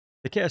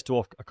The Chaos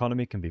Dwarf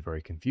economy can be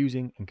very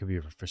confusing and can be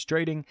very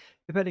frustrating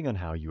depending on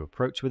how you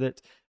approach with it,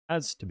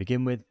 as to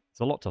begin with, it's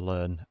a lot to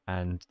learn,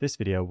 and this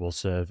video will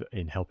serve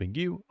in helping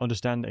you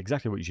understand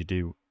exactly what you should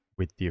do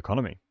with the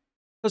economy.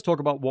 Let's talk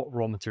about what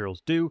raw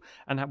materials do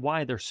and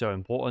why they're so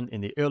important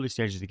in the early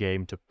stages of the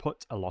game to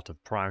put a lot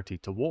of priority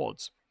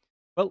towards.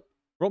 Well,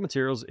 raw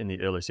materials in the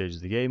early stages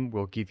of the game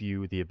will give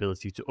you the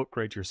ability to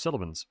upgrade your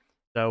settlements.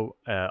 So,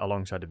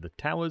 alongside of the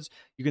towers,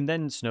 you can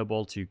then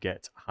snowball to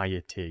get higher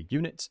tier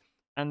units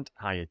and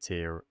higher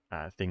tier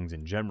things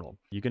in general.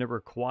 You're going to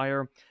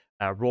require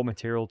raw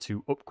material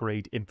to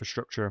upgrade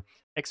infrastructure,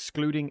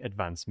 excluding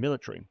advanced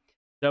military.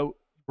 So,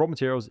 raw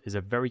materials is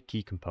a very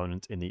key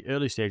component in the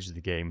early stages of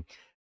the game,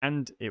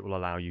 and it will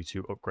allow you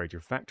to upgrade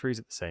your factories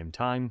at the same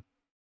time.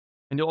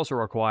 And you also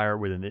require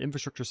within the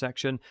infrastructure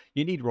section,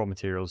 you need raw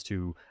materials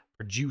to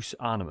produce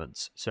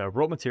armaments. So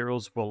raw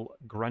materials will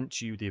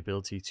grant you the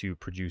ability to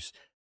produce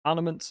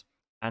armaments,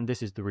 and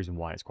this is the reason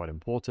why it's quite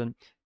important,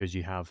 because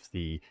you have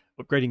the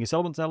upgrading your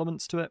settlements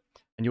elements to it,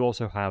 and you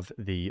also have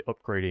the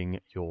upgrading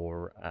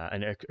your,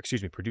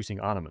 producing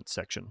armaments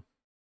section.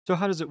 So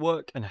how does it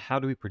work and how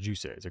do we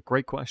produce it? It's a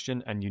great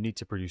question, and you need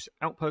to produce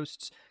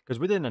outposts, because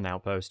within an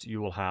outpost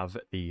you will have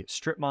the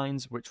strip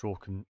mines, which will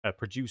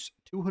produce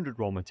 200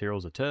 raw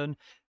materials a turn,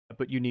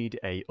 but you need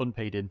a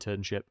unpaid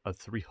internship of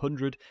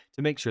 300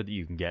 to make sure that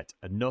you can get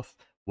enough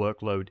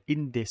workload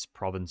in this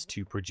province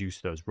to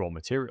produce those raw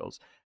materials,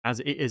 as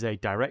it is a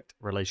direct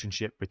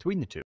relationship between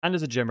the two. And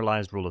as a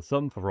generalized rule of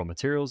thumb for raw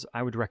materials,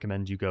 I would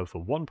recommend you go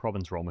for one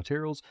province raw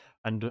materials,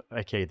 and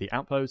aka the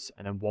outposts,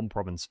 and then one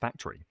province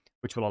factory,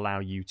 which will allow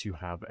you to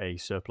have a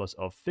surplus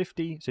of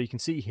 50. So you can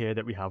see here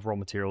that we have raw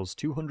materials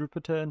 200 per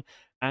turn,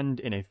 and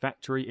in a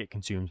factory it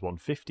consumes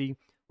 150,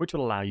 which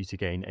will allow you to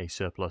gain a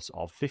surplus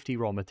of 50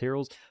 raw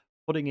materials,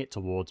 putting it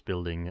towards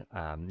building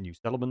new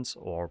settlements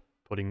or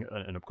putting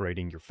and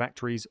upgrading your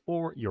factories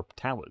or your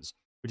towers,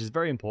 which is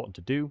very important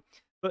to do.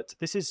 But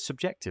this is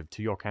subjective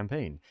to your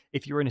campaign.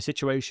 If you're in a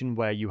situation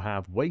where you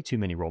have way too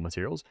many raw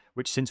materials,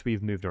 which since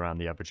we've moved around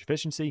the average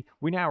efficiency,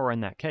 we now are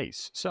in that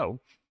case. So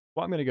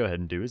what I'm going to go ahead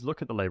and do is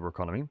look at the labor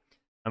economy,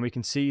 and we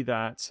can see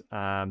that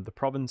the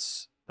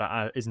province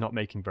that is not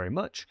making very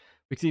much.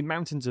 We can see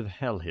Mountains of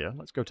Hell here.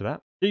 Let's go to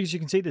that. As you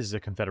can see, this is a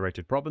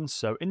confederated province,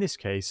 so in this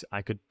case,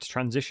 I could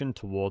transition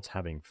towards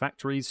having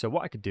factories. So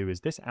what I could do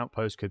is this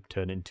outpost could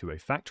turn into a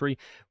factory,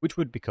 which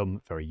would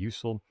become very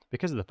useful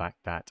because of the fact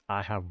that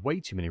I have way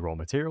too many raw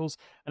materials,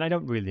 and I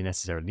don't really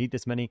necessarily need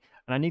this many,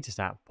 and I need to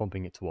start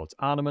pumping it towards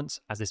armaments,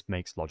 as this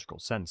makes logical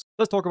sense.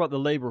 Let's talk about the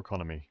labor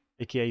economy,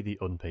 aka the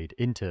unpaid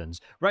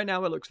interns. Right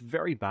now it looks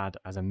very bad,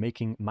 as I'm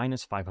making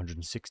minus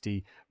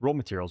 560 raw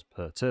materials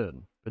per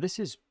turn. But this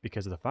is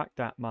because of the fact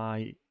that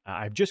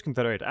I've just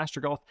confederated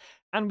Astrogoth,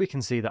 and we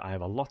can see that I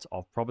have a lot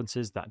of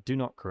provinces that do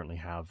not currently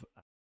have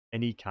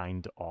any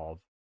kind of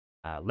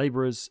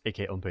laborers,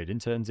 aka unpaid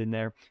interns, in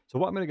there. So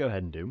what I'm going to go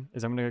ahead and do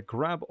is I'm going to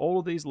grab all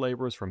of these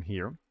laborers from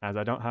here, as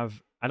I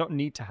don't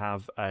need to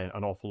have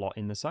an awful lot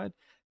in this side,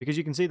 because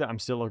you can see that I'm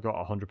still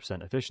got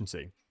 100%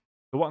 efficiency.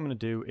 So what I'm going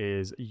to do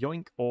is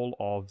yoink all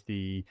of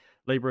the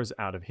laborers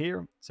out of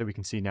here. So we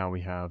can see now we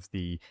have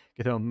the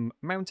Githome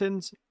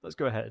Mountains. Let's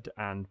go ahead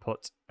and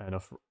put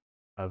enough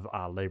of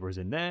our laborers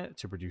in there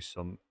to produce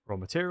some raw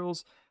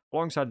materials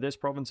alongside this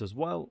province as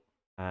well.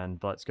 And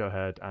let's go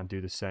ahead and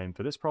do the same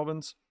for this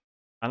province.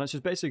 And let's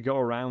just basically go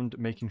around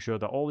making sure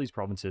that all these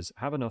provinces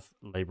have enough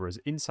laborers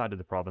inside of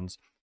the province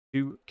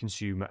to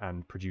consume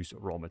and produce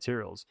raw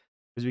materials.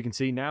 As we can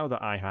see now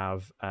that I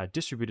have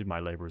distributed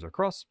my laborers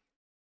across,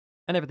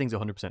 and everything's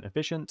 100%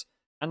 efficient,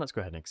 and let's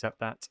go ahead and accept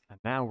that. And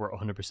now we're at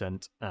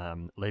 100%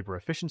 labor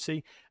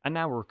efficiency, and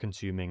now we're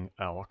consuming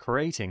or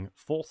creating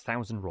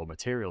 4,000 raw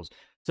materials.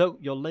 So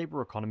your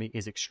labor economy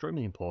is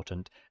extremely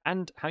important,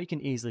 and how you can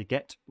easily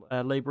get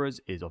laborers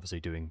is obviously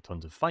doing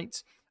tons of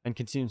fights and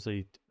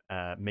continuously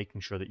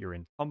making sure that you're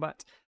in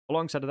combat.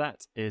 Alongside of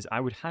that is I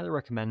would highly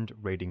recommend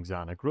raiding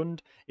Zana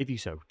Grund if you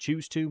so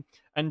choose to,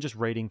 and just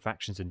raiding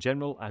factions in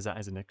general, as that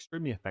is an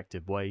extremely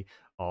effective way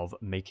of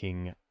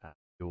making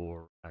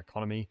your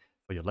economy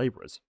for your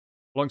laborers.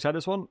 Alongside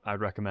this one, I'd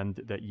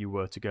recommend that you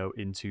were to go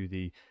into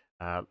the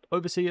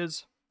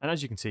overseers, and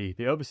as you can see,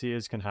 the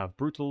overseers can have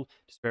brutal,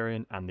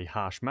 Desperian, and the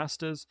harsh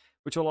masters,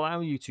 which will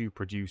allow you to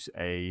produce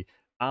a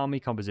army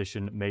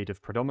composition made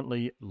of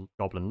predominantly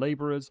goblin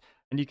laborers,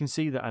 and you can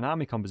see that an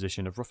army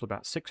composition of roughly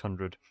about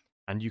 600,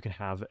 and you can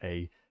have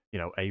a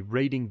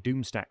raiding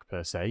doomstack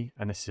per se,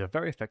 and this is a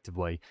very effective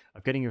way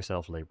of getting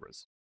yourself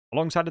laborers.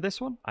 Alongside of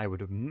this one, I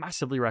would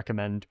massively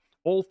recommend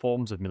all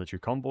forms of military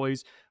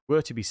convoys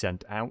were to be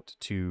sent out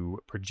to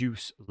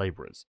produce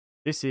laborers.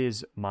 This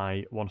is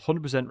my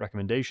 100%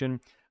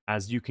 recommendation,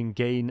 as you can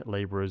gain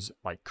laborers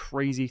like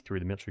crazy through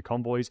the military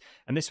convoys,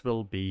 and this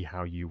will be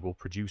how you will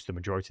produce the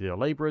majority of your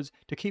laborers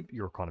to keep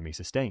your economy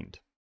sustained.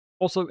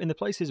 Also, in the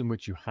places in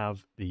which you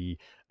have the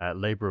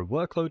laborer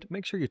workload,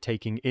 make sure you're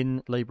taking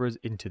in laborers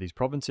into these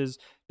provinces,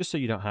 just so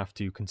you don't have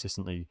to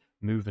consistently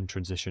move and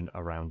transition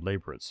around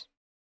laborers.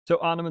 So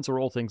armaments are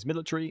all things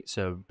military,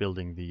 so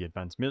building the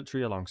advanced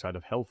military alongside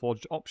of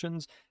Hellforged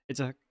options.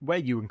 It's a where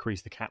you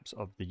increase the caps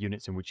of the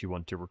units in which you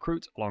want to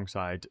recruit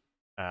alongside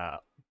uh,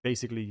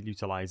 basically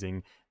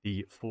utilizing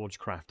the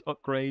Forgecraft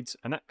upgrades,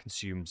 and that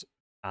consumes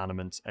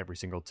armaments every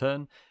single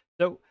turn.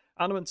 So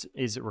armaments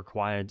is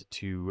required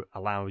to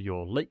allow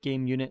your late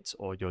game units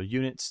or your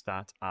units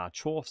that are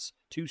chorfs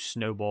to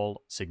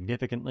snowball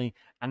significantly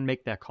and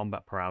make their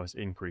combat prowess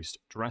increase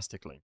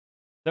drastically.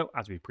 So,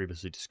 as we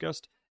previously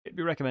discussed, it'd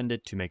be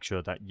recommended to make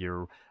sure that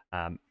you're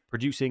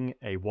producing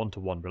a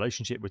one-to-one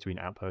relationship between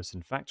outposts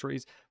and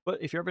factories. But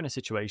if you're ever in a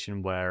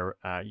situation where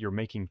you're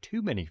making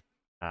too many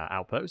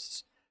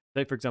outposts,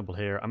 say for example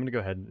here, I'm going to go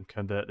ahead and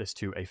convert this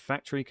to a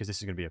factory because this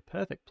is going to be a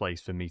perfect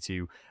place for me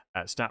to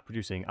start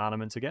producing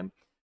armaments again.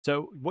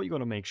 So what you're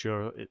going to make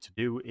sure to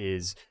do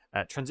is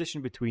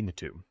transition between the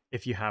two.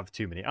 If you have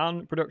too many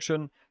armament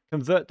production,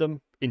 convert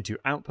them into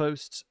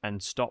outposts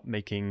and stop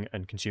making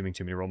and consuming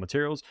too many raw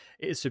materials.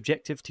 It is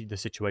subjective to the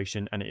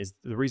situation, and it is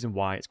the reason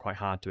why it's quite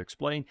hard to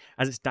explain,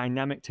 as it's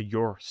dynamic to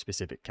your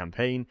specific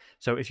campaign.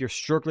 So if you're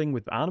struggling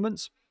with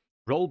armaments,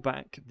 roll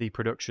back the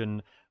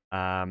production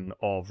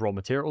of raw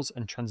materials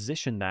and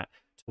transition that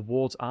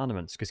towards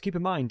armaments. Because keep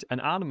in mind, an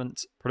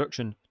armament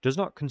production does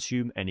not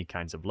consume any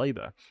kinds of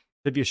labor.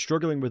 If you're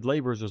struggling with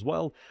laborers as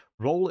well,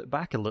 roll it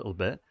back a little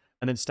bit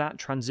and then start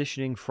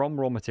transitioning from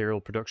raw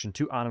material production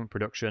to armament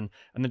production,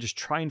 and then just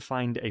try and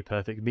find a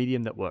perfect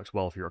medium that works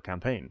well for your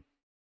campaign.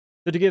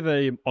 So to give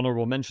a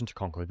honorable mention to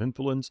Conclave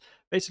Influence,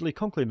 basically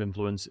Conclave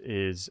Influence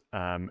is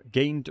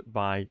gained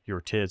by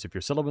your tiers of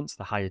your settlements.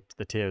 The higher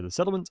the tier of the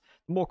settlement,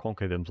 the more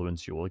Conclave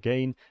Influence you will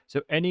gain.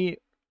 So any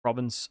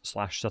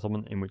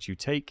province/settlement in which you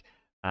take,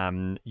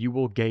 you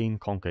will gain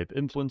Conclave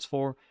Influence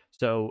for.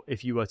 So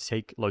if you were to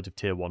take loads of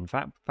tier 1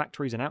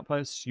 factories and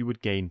outposts, you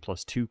would gain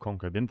 +2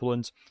 Conclave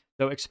Influence.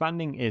 So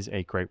expanding is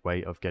a great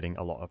way of getting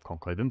a lot of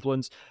Conclave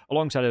Influence,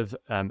 alongside of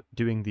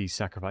doing these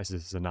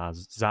sacrifices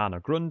as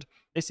Zana Grund.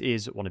 This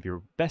is one of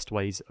your best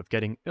ways of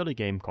getting early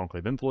game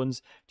Conclave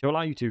Influence to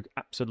allow you to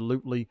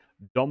absolutely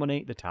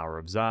dominate the Tower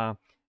of Zar.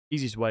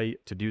 Easiest way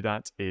to do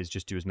that is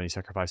just do as many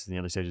sacrifices in the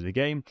early stages of the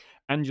game,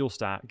 and you'll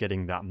start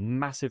getting that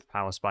massive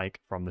power spike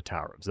from the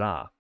Tower of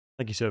Zar.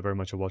 Thank you so very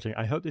much for watching.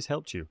 I hope this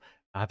helped you.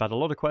 I've had a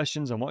lot of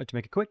questions and wanted to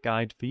make a quick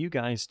guide for you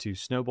guys to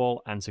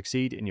snowball and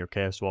succeed in your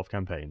Chaos Dwarf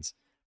campaigns.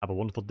 Have a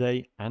wonderful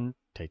day and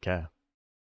take care.